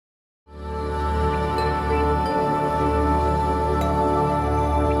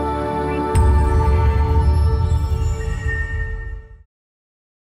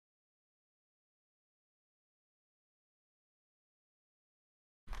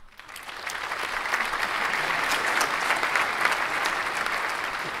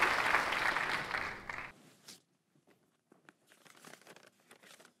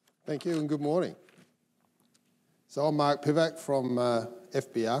Thank you and good morning. So I'm Mark Pivac from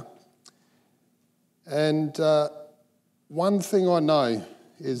FBR, and one thing I know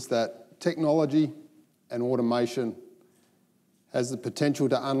is that technology and automation has the potential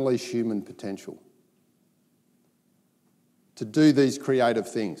to unleash human potential, to do these creative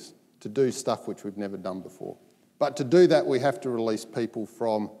things, to do stuff which we've never done before. But to do that, we have to release people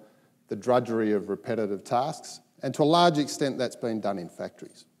from the drudgery of repetitive tasks, and to a large extent that's been done in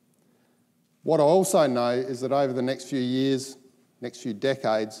factories. What I also know is that over the next few years, next few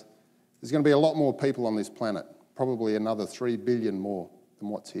decades, there's going to be a lot more people on this planet, probably another 3 billion more than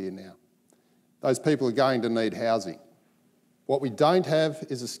what's here now. Those people are going to need housing. What we don't have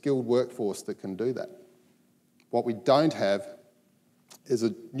is a skilled workforce that can do that. What we don't have is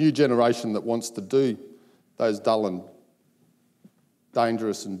a new generation that wants to do those dull and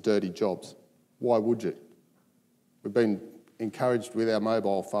dangerous and dirty jobs. Why would you? We've been encouraged with our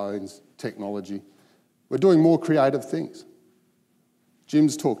mobile phones, technology. We're doing more creative things.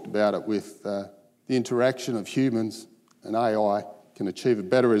 Jim's talked about it with the interaction of humans and AI can achieve a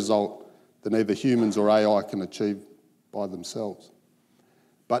better result than either humans or AI can achieve by themselves.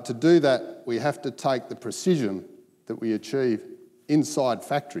 But to do that, we have to take the precision that we achieve inside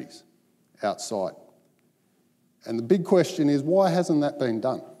factories outside. And the big question is, why hasn't that been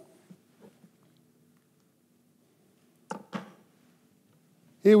done?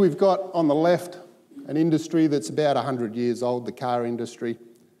 Here we've got on the left an industry that's about 100 years old, the car industry.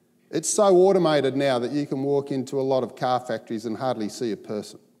 It's so automated now that you can walk into a lot of car factories and hardly see a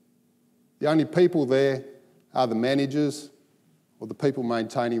person. The only people there are the managers or the people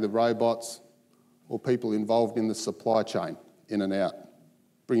maintaining the robots or people involved in the supply chain in and out,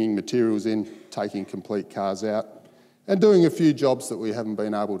 bringing materials in, taking complete cars out, and doing a few jobs that we haven't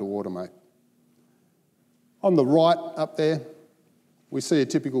been able to automate. On the right up there, we see a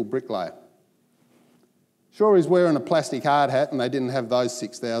typical bricklayer. Sure, he's wearing a plastic hard hat and they didn't have those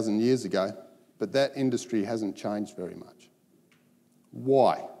 6,000 years ago, but that industry hasn't changed very much.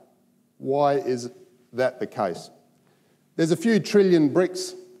 Why? Why is that the case? There's a few trillion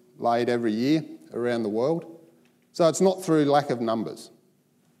bricks laid every year around the world, so it's not through lack of numbers.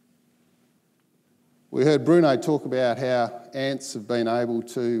 We heard Bruno talk about how ants have been able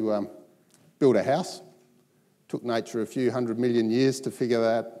to build a house. Took nature a few 100 million years to figure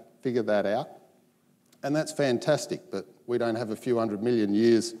that out. And that's fantastic, but we don't have a few 100 million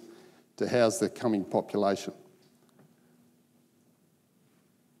years to house the coming population.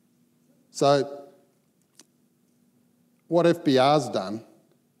 So what FBR's done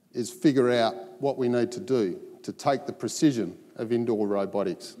is figure out what we need to do to take the precision of indoor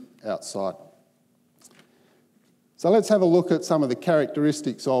robotics outside. So let's have a look at some of the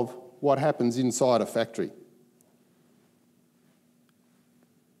characteristics of what happens inside a factory.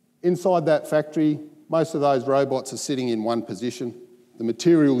 Inside that factory, most of those robots are sitting in one position. The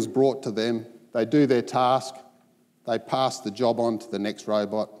material's brought to them, they do their task, they pass the job on to the next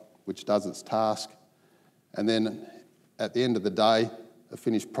robot, which does its task, and then at the end of the day, a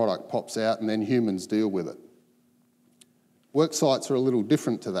finished product pops out and then humans deal with it. Work sites are a little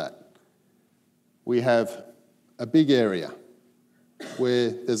different to that. We have a big area where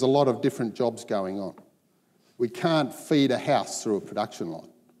there's a lot of different jobs going on. We can't feed a house through a production line,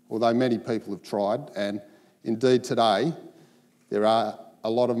 although many people have tried, and indeed today there are a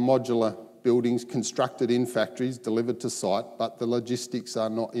lot of modular buildings constructed in factories, delivered to site, but the logistics are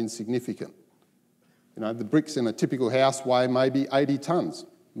not insignificant. You know, the bricks in a typical house weigh maybe 80 tonnes.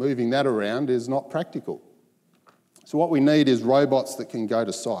 Moving that around is not practical. So what we need is robots that can go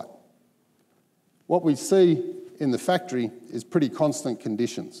to site. What we see in the factory is pretty constant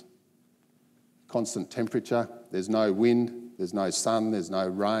conditions. Constant temperature, there's no wind, there's no sun, there's no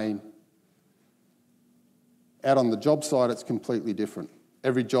rain. Out on the job site, it's completely different.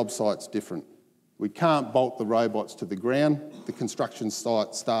 Every job site's different. We can't bolt the robots to the ground. The construction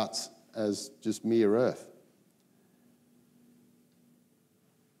site starts as just mere earth.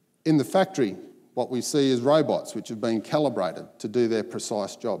 In the factory, what we see is robots which have been calibrated to do their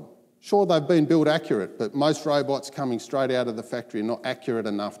precise job. Sure, they've been built accurate, but most robots coming straight out of the factory are not accurate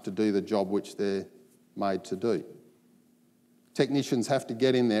enough to do the job which they're made to do. Technicians have to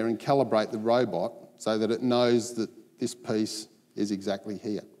get in there and calibrate the robot so that it knows that this piece is exactly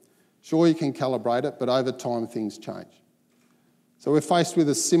here. Sure, you can calibrate it, but over time things change. So we're faced with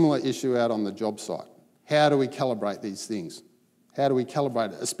a similar issue out on the job site. How do we calibrate these things? How do we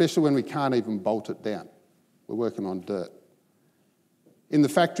calibrate it, especially when we can't even bolt it down? We're working on dirt. In the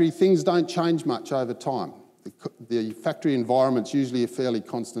factory, things don't change much over time. The factory environment's usually a fairly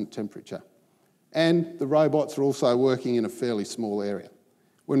constant temperature. And the robots are also working in a fairly small area.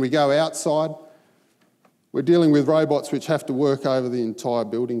 When we go outside, we're dealing with robots which have to work over the entire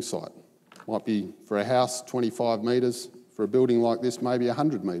building site. Might be for a house 25 metres, for a building like this maybe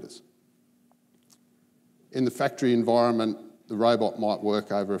 100 metres. In the factory environment, the robot might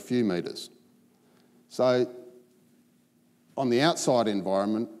work over a few metres. So on the outside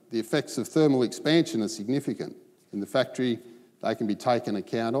environment, the effects of thermal expansion are significant. In the factory, they can be taken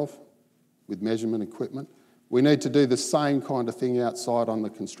account of with measurement equipment. We need to do the same kind of thing outside on the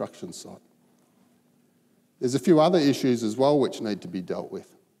construction site. There's a few other issues as well which need to be dealt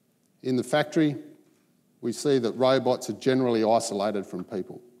with. In the factory, we see that robots are generally isolated from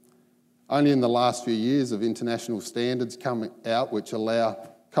people. Only in the last few years have international standards come out which allow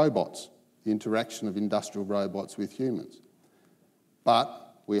cobots, the interaction of industrial robots with humans.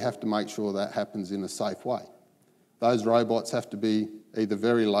 But we have to make sure that happens in a safe way. Those robots have to be either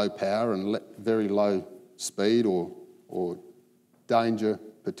very low power and very low speed or danger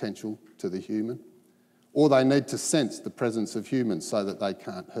potential to the human, or they need to sense the presence of humans so that they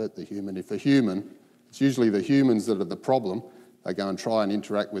can't hurt the human. If a human, it's usually the humans that are the problem, they go and try and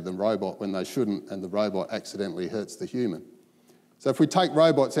interact with the robot when they shouldn't, and the robot accidentally hurts the human. So if we take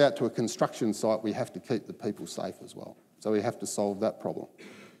robots out to a construction site, we have to keep the people safe as well. So we have to solve that problem.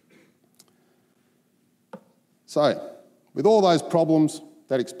 So, with all those problems,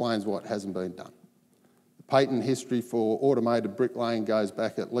 that explains what hasn't been done. The patent history for automated bricklaying goes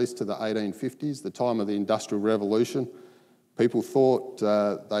back at least to the 1850s, the time of the Industrial Revolution. People thought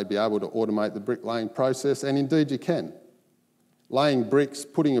they'd be able to automate the bricklaying process, and indeed you can. Laying bricks,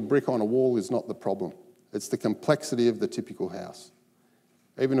 putting a brick on a wall is not the problem. It's the complexity of the typical house.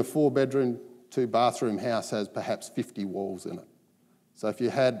 Even a 4-bedroom, 2-bathroom house has perhaps 50 walls in it. So if you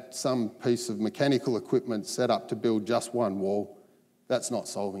had some piece of mechanical equipment set up to build just one wall, that's not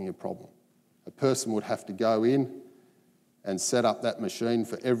solving your problem. A person would have to go in and set up that machine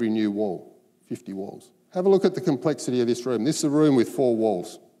for every new wall, 50 walls. Have a look at the complexity of this room. This is a room with 4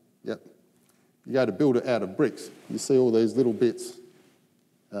 walls. Yep. You go to build it out of bricks, you see all these little bits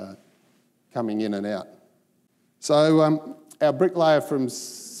coming in and out. So our bricklayer from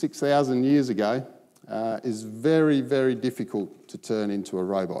 6,000 years ago is very, very difficult to turn into a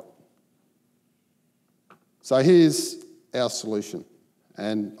robot. So here's our solution,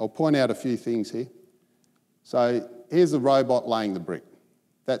 and I'll point out a few things here. So here's a robot laying the brick.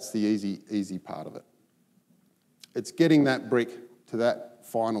 That's the easy part of it. It's getting that brick to that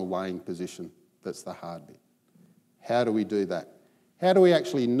final laying position that's the hard bit. How do we do that? How do we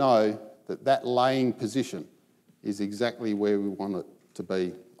actually know that that laying position is exactly where we want it to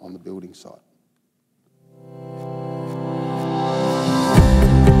be on the building site?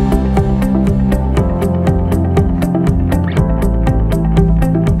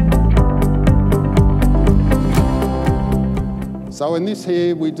 So in this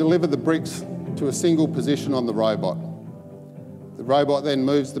here, we deliver the bricks to a single position on the robot. The robot then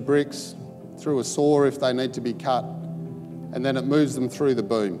moves the bricks through a saw if they need to be cut, and then it moves them through the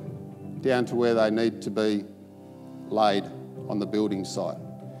boom down to where they need to be laid on the building site.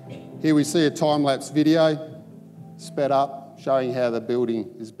 Here we see a time-lapse video, sped up, showing how the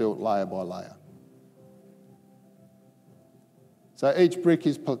building is built layer by layer. So each brick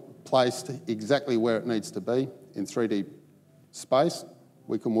is placed exactly where it needs to be in 3D space.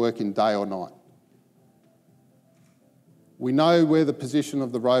 We can work in day or night. We know where the position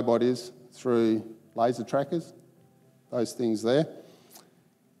of the robot is through laser trackers, those things there,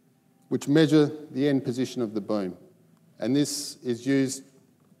 which measure the end position of the boom. And this is used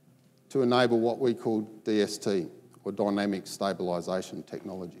to enable what we call DST, or Dynamic Stabilization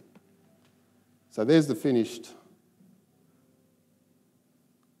technology. So there's the finished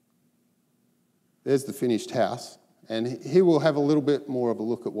house. And here we'll have a little bit more of a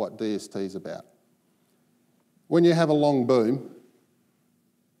look at what DST is about. When you have a long boom,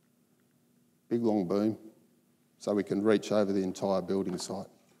 big long boom, so we can reach over the entire building site.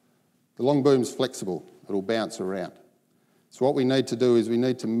 The long boom's flexible, it'll bounce around. So what we need to do is we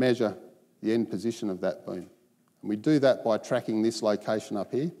need to measure the end position of that boom. And we do that by tracking this location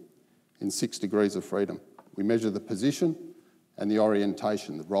up here in 6 degrees of freedom. We measure the position and the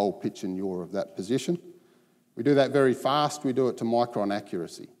orientation, the roll, pitch and yaw of that position. We do that very fast, we do it to micron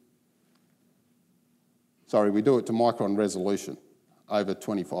accuracy. We do it to micron resolution. Over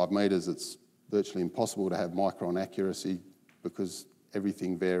 25 metres, it's virtually impossible to have micron accuracy because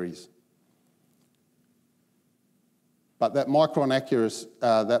everything varies. But that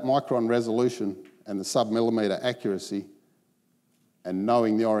micron resolution and the sub-millimetre accuracy and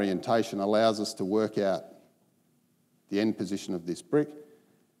knowing the orientation allows us to work out the end position of this brick.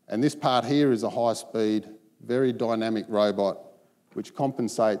 And this part here is a high-speed, very dynamic robot which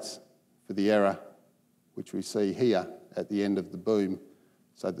compensates for the error which we see here at the end of the boom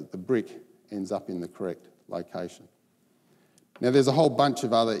so that the brick ends up in the correct location. Now, there's a whole bunch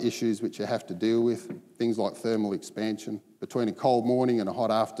of other issues which you have to deal with, things like thermal expansion. Between a cold morning and a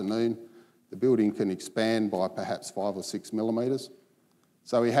hot afternoon, the building can expand by perhaps 5 or 6 millimetres.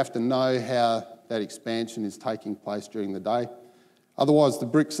 So we have to know how that expansion is taking place during the day. Otherwise, the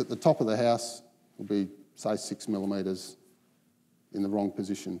bricks at the top of the house will be, say, 6 millimetres in the wrong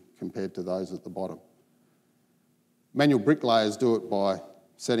position compared to those at the bottom. Manual bricklayers do it by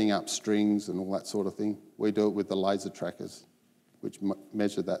setting up strings and all that sort of thing. We do it with the laser trackers, which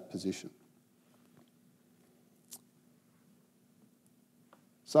measure that position.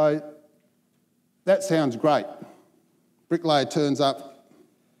 So that sounds great. Bricklayer turns up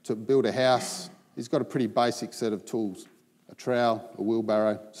to build a house. He's got a pretty basic set of tools: a trowel, a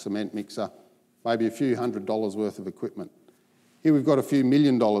wheelbarrow, cement mixer, maybe a few $100s worth of equipment. Here we've got a few $1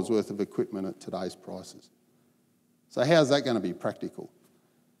 million worth of equipment at today's prices. So how's that going to be practical?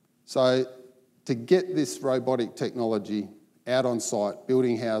 So to get this robotic technology out on site,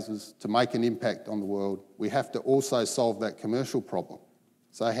 building houses, to make an impact on the world, we have to also solve that commercial problem.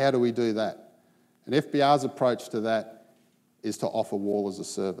 So how do we do that? And FBR's approach to that is to offer wall as a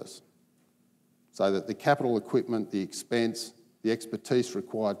service, so that the capital equipment, the expense, the expertise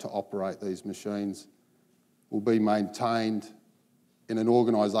required to operate these machines will be maintained in an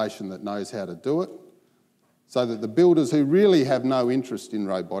organisation that knows how to do it, so that the builders who really have no interest in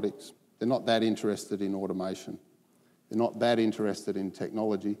robotics, they're not that interested in automation, they're not that interested in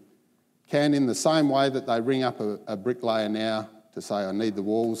technology, can, in the same way that they ring up a bricklayer now to say, I need the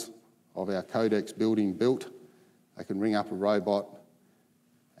walls of our Codex building built, they can ring up a robot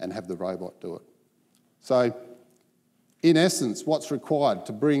and have the robot do it. So, in essence, what's required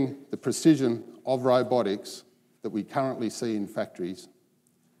to bring the precision of robotics that we currently see in factories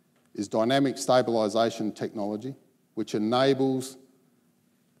is dynamic stabilization technology, which enables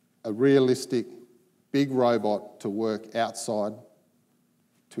a realistic big robot to work outside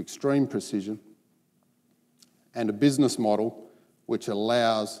to extreme precision, and a business model which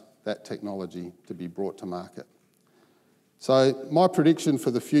allows that technology to be brought to market. So my prediction for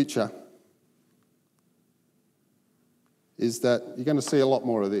the future is that you're going to see a lot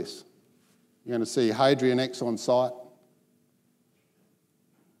more of this. You're going to see Hadrian X on site.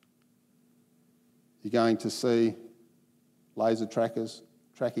 You're going to see laser trackers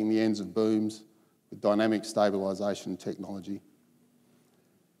tracking the ends of booms with dynamic stabilisation technology.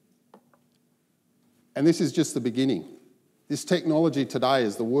 And this is just the beginning. This technology today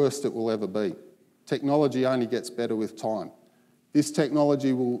is the worst it will ever be. Technology only gets better with time. This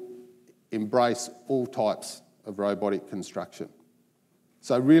technology will embrace all types of robotic construction.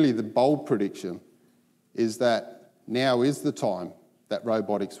 So really the bold prediction is that now is the time that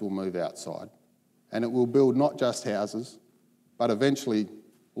robotics will move outside, and it will build not just houses, but eventually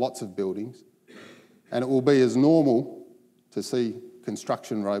lots of buildings, and it will be as normal to see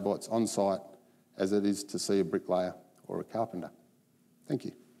construction robots on site as it is to see a bricklayer or a carpenter. Thank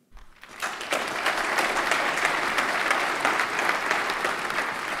you.